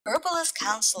Herbalist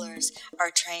counselors are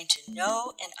trained to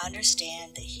know and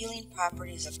understand the healing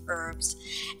properties of herbs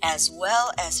as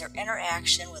well as their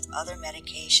interaction with other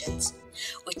medications.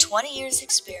 With 20 years'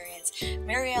 experience,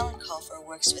 Ellen Colfer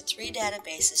works with 3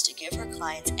 databases to give her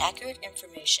clients accurate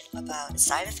information about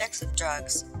side effects of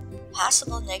drugs,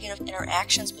 possible negative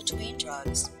interactions between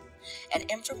drugs, and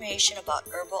information about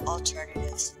herbal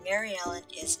alternatives. Ellen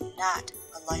is not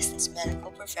a licensed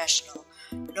medical professional,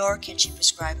 nor can she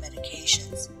prescribe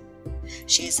medications.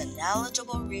 She is a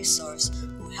knowledgeable resource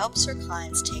who helps her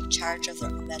clients take charge of their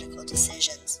medical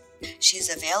decisions. She is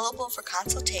available for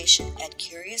consultation at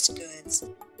Curious Goods.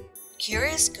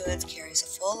 Curious Goods carries a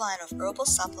full line of herbal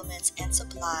supplements and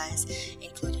supplies,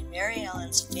 including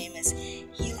Ellen's famous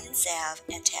healing salve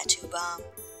and tattoo balm.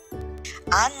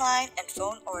 Online and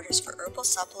phone orders for herbal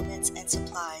supplements and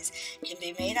supplies can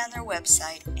be made on their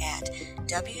website at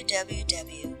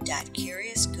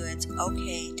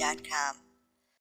www.curiousgoodsok.com.